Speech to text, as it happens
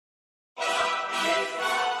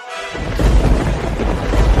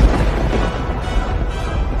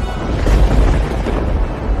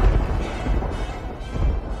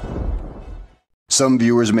Some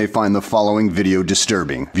viewers may find the following video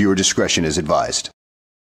disturbing. Viewer discretion is advised.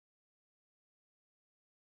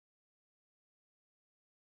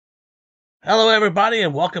 Hello everybody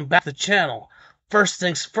and welcome back to the channel. First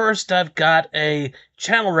things first, I've got a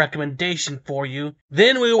channel recommendation for you.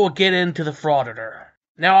 Then we will get into the Frauditor.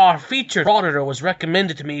 Now our featured Frauditor was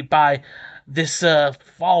recommended to me by this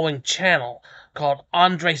following channel called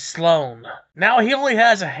Andrey Sloan. Now he only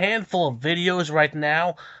has a handful of videos right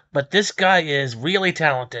now, but this guy is really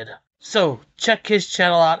talented. So check his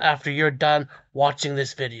channel out after you're done watching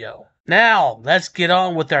this video. Now, let's get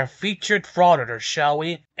on with our featured Frauditor, shall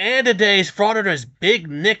we? And today's Frauditor is Big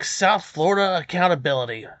Nick, South Florida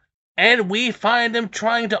Accountability. And we find him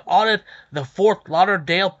trying to audit the Fort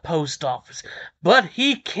Lauderdale post office. But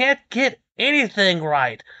he can't get anything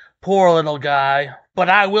right. Poor little guy. But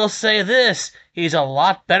I will say this, he's a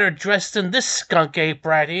lot better dressed than this skunk ape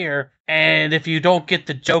right here. And if you don't get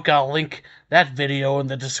the joke, I'll link that video in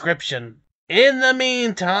the description. In the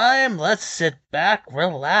meantime, let's sit back,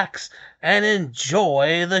 relax, and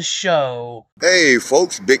enjoy the show. Hey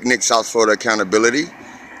folks, Big Nick, South Florida Accountability,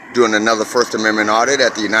 doing another First Amendment audit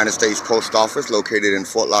at the United States Post Office located in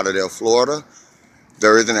Fort Lauderdale, Florida.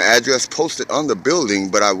 There isn't an address posted on the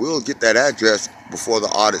building, but I will get that address before the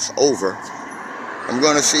audit's over. I'm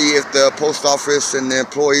going to see if the post office and the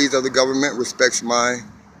employees of the government respects my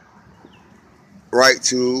right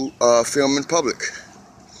to film in public.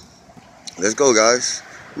 Let's go, guys.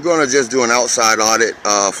 We're going to just do an outside audit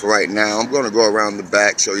for right now. I'm going to go around the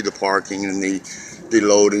back, show you the parking and the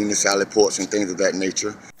loading, the sally ports and things of that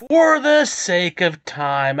nature. For the sake of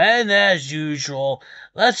time, and as usual,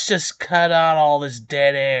 let's just cut out all this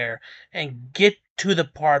dead air and get to the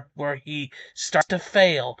part where he starts to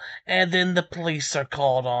fail, and then the police are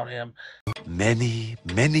called on him. Many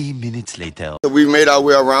minutes later. So we made our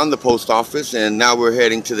way around the post office, and now we're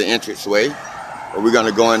heading to the entranceway. We're going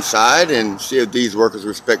to go inside and see if these workers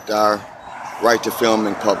respect our right to film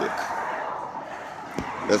in public.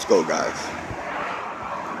 Let's go, guys.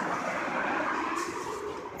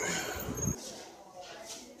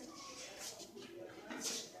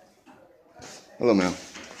 Hello, ma'am.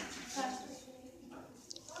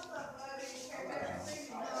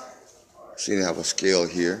 See, they have a scale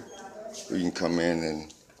here where you can come in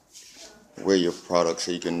and weigh your product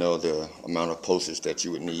so you can know the amount of postage that you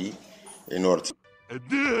would need in order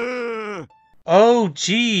to... Oh,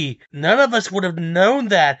 gee, none of us would have known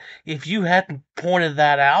that if you hadn't pointed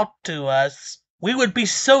that out to us. We would be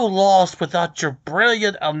so lost without your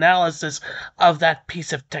brilliant analysis of that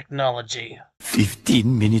piece of technology.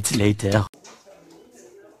 15 minutes later.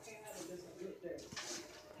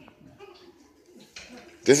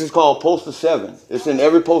 This is called Poster 7. It's in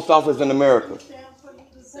every post office in America.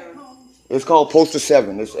 It's called Poster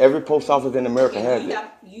 7. It's every post office in America has it.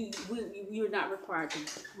 You're not required to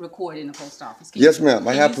record in the post office. Yes, ma'am.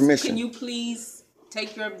 I have permission. Can you please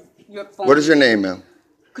take your phone? What is your name, ma'am?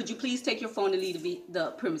 Could you please take your phone and leave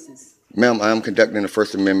the premises? Ma'am, I am conducting a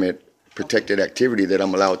First Amendment protected activity that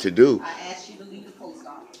I'm allowed to do. I asked you to leave the post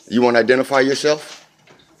office. You want to identify yourself?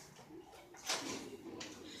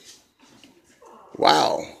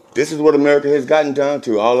 Wow. This is what America has gotten down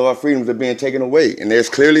to. All of our freedoms are being taken away. And there's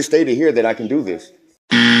clearly stated here that I can do this.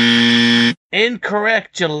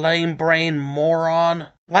 Incorrect, you lame brain moron.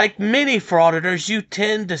 Like many frauditors, you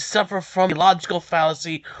tend to suffer from logical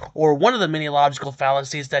fallacy, or one of the many logical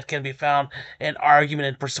fallacies that can be found in argument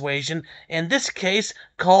and persuasion, in this case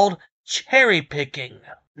called cherry picking.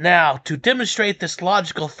 Now, to demonstrate this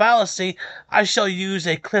logical fallacy, I shall use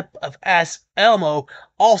a clip of Ask Elmo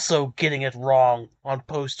also getting it wrong on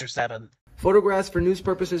Poster 7. Photographs for news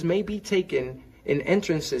purposes may be taken in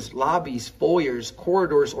entrances, lobbies, foyers,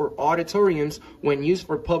 corridors, or auditoriums when used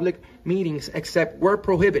for public meetings, except where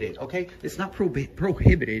prohibited, okay? It's not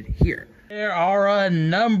prohibited here. There are a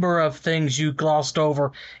number of things you glossed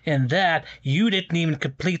over in that. You didn't even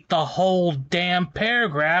complete the whole damn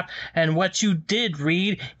paragraph, and what you did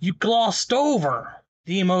read, you glossed over.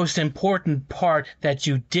 The most important part that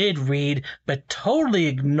you did read but totally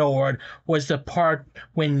ignored was the part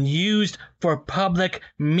when used for public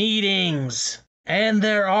meetings. And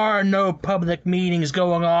there are no public meetings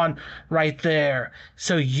going on right there.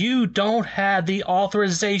 So you don't have the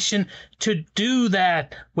authorization to do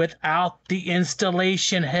that without the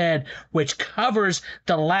installation head, which covers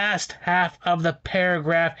the last half of the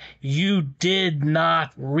paragraph you did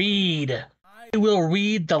not read. I will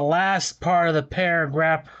read the last part of the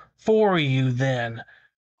paragraph for you then.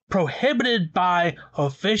 prohibited by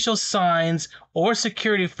official signs or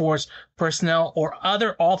security force personnel or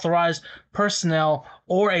other authorized personnel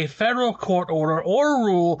or a federal court order or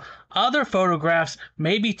rule. Other photographs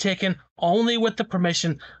may be taken only with the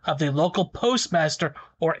permission of the local postmaster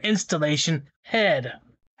or installation head.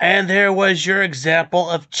 And there was your example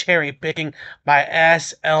of cherry picking by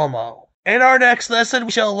Ass Elmo. In our next lesson,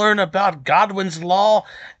 we shall learn about Godwin's Law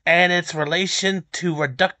and its relation to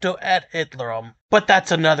Reductio ad Hitlerum. But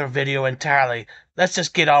that's another video entirely. Let's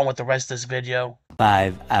just get on with the rest of this video.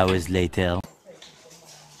 5 hours later.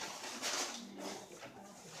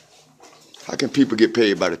 How can people get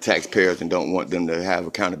paid by the taxpayers and don't want them to have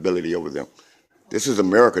accountability over them? This is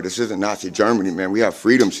America. This isn't Nazi Germany, man. We have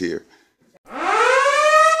freedoms here.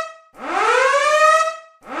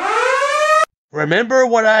 Remember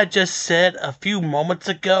what I just said a few moments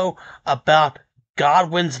ago about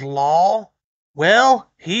Godwin's Law? Well,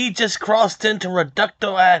 he just crossed into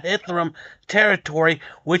Reductio ad Hitlerum territory,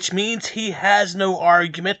 which means he has no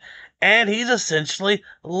argument, and he's essentially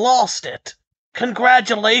lost it.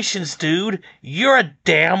 Congratulations, dude. You're a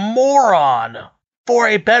damn moron. For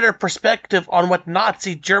a better perspective on what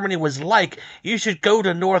Nazi Germany was like, you should go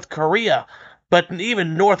to North Korea. But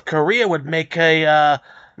even North Korea would make a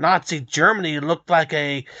Nazi Germany look like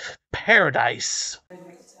a paradise.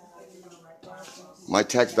 My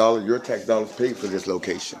tax dollars, your tax dollars paid for this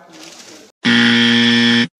location.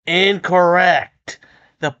 Incorrect.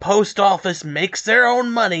 The post office makes their own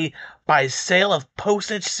money by sale of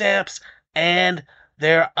postage stamps and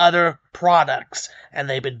their other products, and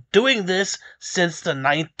they've been doing this since the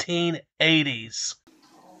 1980s.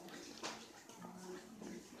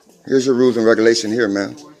 Here's your rules and regulations here,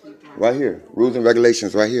 man. Right here. Rules and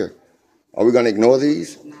regulations right here. Are we going to ignore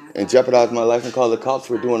these and jeopardize my life and call the cops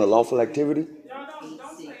for doing a lawful activity?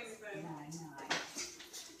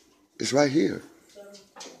 It's right here.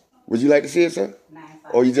 Would you like to see it, sir?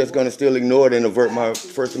 Or are you just going to still ignore it and avert my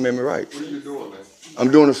First Amendment rights? What are you doing, man? I'm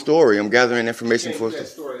doing a story. I'm gathering information for that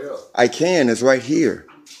story up. I can. It's right here.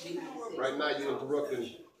 Right now you're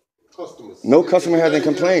interrupting customers. No customer hasn't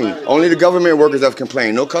complained. Only the government workers have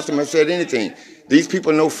complained. No customer has said anything. These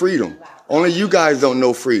people know freedom. Only you guys don't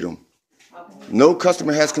know freedom. No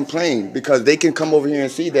customer has complained because they can come over here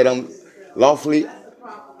and see that I'm lawfully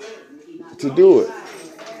to do it.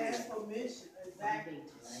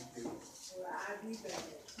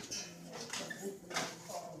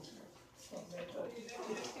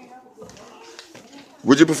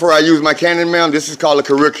 Would you prefer I use my Canon, ma'am? This is called a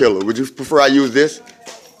career killer. Would you prefer I use this?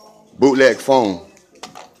 Bootleg phone.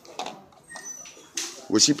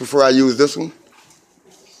 Would she prefer I use this one?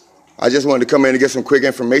 I just wanted to come in and get some quick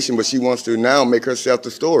information, but she wants to now make herself the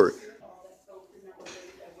story.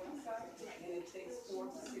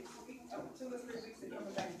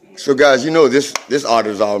 So guys, you know this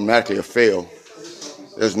audit is automatically a fail.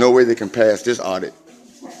 There's no way they can pass this audit.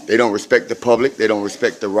 They don't respect the public. They don't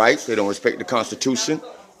respect the rights. They don't respect the Constitution.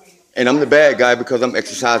 And I'm the bad guy because I'm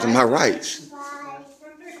exercising my rights.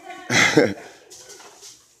 I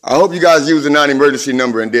hope you guys use the non-emergency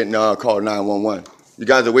number and didn't call 911. You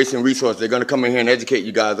guys are wasting resources. They're going to come in here and educate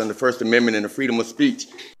you guys on the First Amendment and the freedom of speech.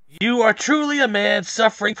 You are truly a man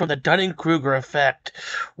suffering from the Dunning-Kruger effect.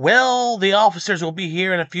 Well, the officers will be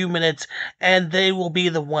here in a few minutes, and they will be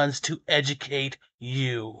the ones to educate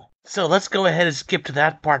you. So let's go ahead and skip to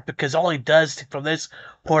that part, because all he does from this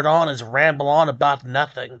point on is ramble on about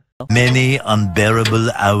nothing. Many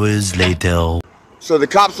unbearable hours later. So the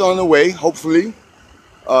cops are on the way, hopefully.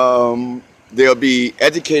 They'll be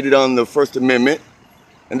educated on the First Amendment,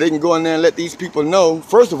 and they can go in there and let these people know,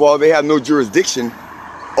 first of all, they have no jurisdiction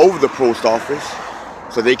over the post office,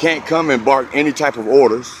 so they can't come and bark any type of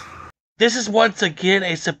orders. This is once again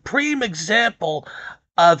a supreme example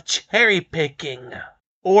of cherry picking.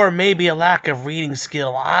 Or maybe a lack of reading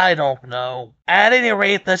skill, I don't know. At any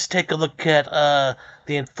rate, let's take a look at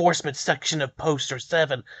the enforcement section of Poster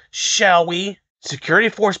 7, shall we? Security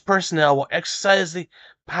force personnel will exercise the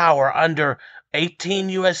power under 18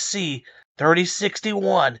 U.S.C.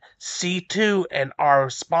 3061 C2 and are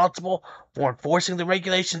responsible for enforcing the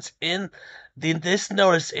regulations in this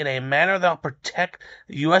notice in a manner that will protect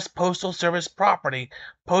the U.S. Postal Service property.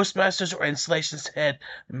 Postmasters or installations head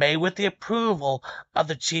may, with the approval of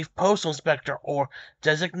the Chief Postal Inspector or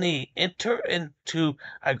designee, enter into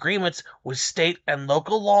agreements with state and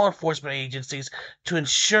local law enforcement agencies to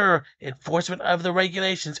ensure enforcement of the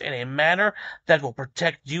regulations in a manner that will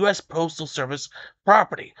protect U.S. Postal Service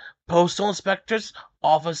property. Postal inspectors,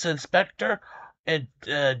 office inspector, and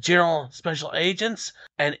general special agents,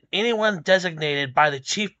 and anyone designated by the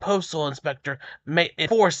Chief Postal Inspector may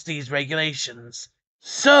enforce these regulations.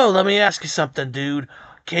 So, let me ask you something, dude.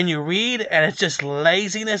 Can you read and it's just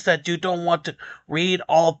laziness that you don't want to read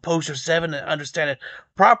all Poster 7 and understand it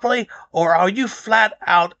properly? Or are you flat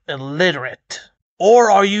out illiterate?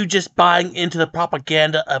 Or are you just buying into the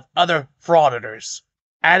propaganda of other frauditors?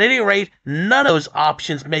 At any rate, none of those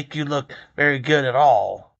options make you look very good at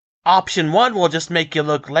all. Option 1 will just make you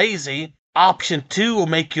look lazy. Option 2 will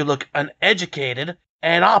make you look uneducated.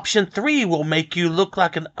 And option 3 will make you look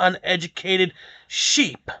like an uneducated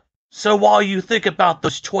sheep. So while you think about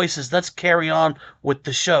those choices, let's carry on with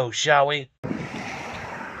the show, shall we? Hey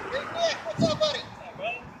Nick, what's up, buddy?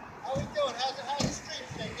 How we doing? How's the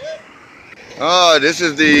street today? Good? This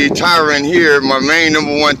is the tyrant here, my main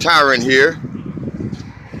 #1 tyrant here.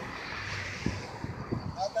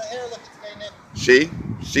 How's that hair looking today,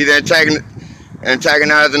 Nick? See the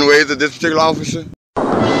antagonizing ways of this particular officer?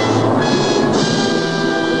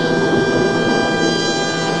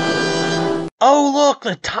 Oh, look,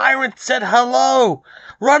 the tyrant said hello.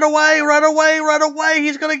 Run away, run away, run away.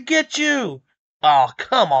 He's going to get you. Oh,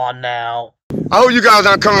 come on now. I hope you guys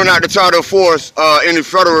aren't coming out to try to enforce any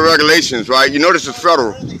federal regulations, right? You know this is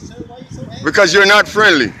federal. Because you're not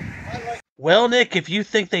friendly. Well, Nick, if you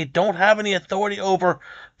think they don't have any authority over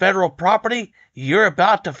federal property, you're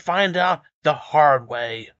about to find out the hard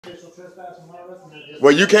way.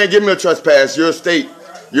 Well, you can't give me a trespass. You're a state.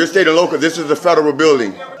 You're state and local. This is a federal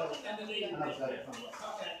building.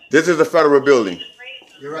 This is a federal building.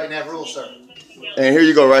 You're writing that rule, sir. And here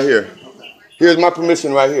you go, right here. Here's my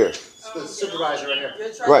permission right here. The supervisor right here.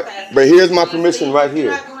 Right, but here's my permission right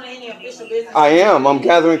here. I am. I'm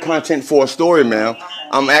gathering content for a story, ma'am.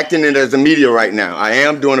 I'm acting it as a media right now. I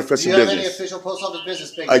am doing official Do you have business. any official post office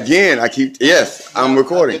business? Big Again, yes, I'm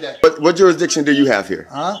recording. What jurisdiction do you have here?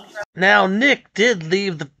 Huh? Now, Nick did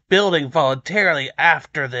leave the building voluntarily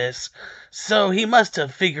after this, so he must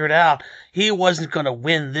have figured out he wasn't going to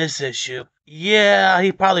win this issue. Yeah,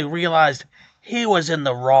 he probably realized he was in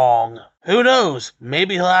the wrong. Who knows?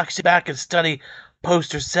 Maybe he'll actually back and study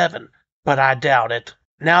Poster 7, but I doubt it.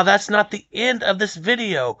 Now, that's not the end of this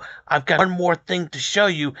video. I've got one more thing to show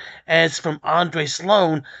you, and it's from Andrey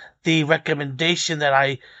Sloan, the recommendation that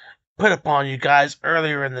I put upon you guys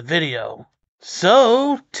earlier in the video.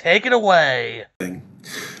 So, take it away.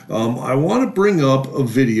 I want to bring up a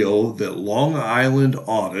video that Long Island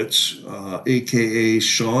Audits, aka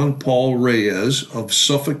Sean Paul Reyes of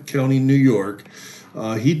Suffolk County, New York,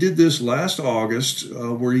 he did this last August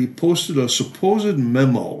where he posted a supposed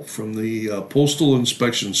memo from the Postal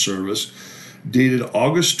Inspection Service dated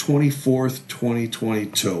August 24th,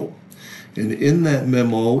 2022. And in that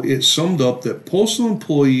memo, it summed up that postal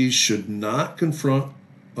employees should not confront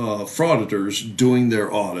frauditors doing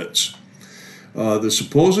their audits. The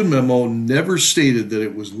supposed memo never stated that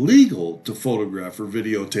it was legal to photograph or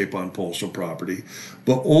videotape on postal property,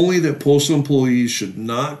 but only that postal employees should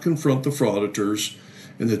not confront the frauditors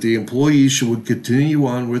and that the employees should continue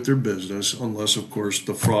on with their business unless, of course,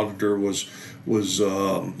 the frauditor was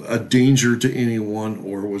a danger to anyone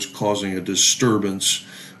or was causing a disturbance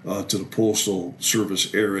to the Postal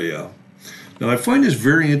Service area. Now, I find this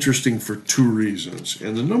very interesting for two reasons.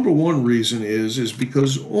 And the number one reason is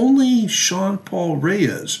because only Sean Paul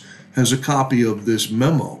Reyes has a copy of this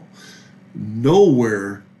memo.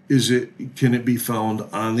 Nowhere can it be found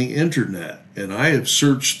on the internet. And I have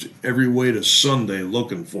searched every way to Sunday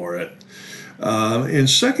looking for it. And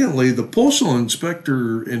secondly, the postal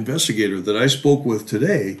inspector investigator that I spoke with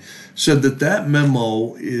today said that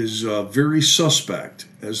memo is very suspect,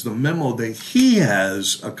 as the memo that he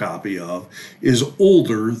has a copy of is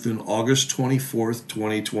older than August 24th,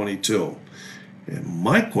 2022. And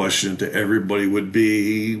my question to everybody would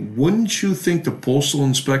be, wouldn't you think the postal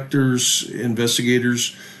inspectors,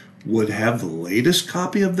 investigators would have the latest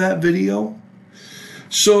copy of that video?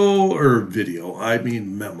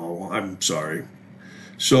 Memo, I'm sorry.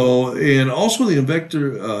 So, and also the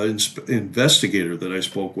investigator that I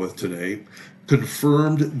spoke with today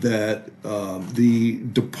confirmed that the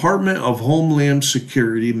Department of Homeland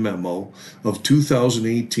Security memo of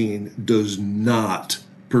 2018 does not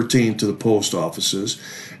pertain to the post offices,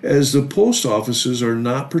 as the post offices are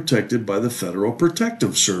not protected by the Federal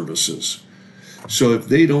Protective Services. So if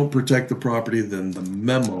they don't protect the property, then the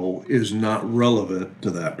memo is not relevant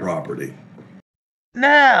to that property.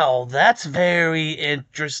 Now, that's very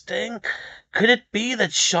interesting. Could it be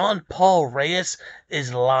that Sean Paul Reyes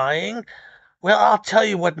is lying? Well, I'll tell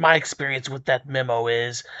you what my experience with that memo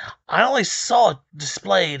is. I only saw it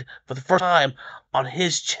displayed for the first time on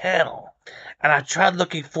his channel, and I tried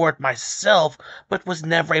looking for it myself, but was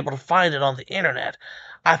never able to find it on the internet.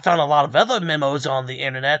 I found a lot of other memos on the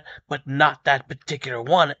internet, but not that particular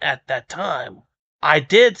one at that time. I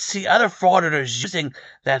did see other frauditors using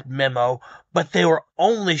that memo, but they were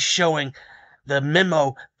only showing the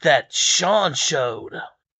memo that Sean showed.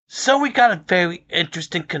 So we got a very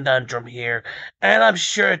interesting conundrum here, and I'm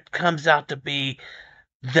sure it comes out to be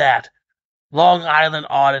that Long Island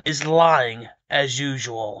Audit is lying as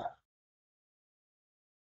usual.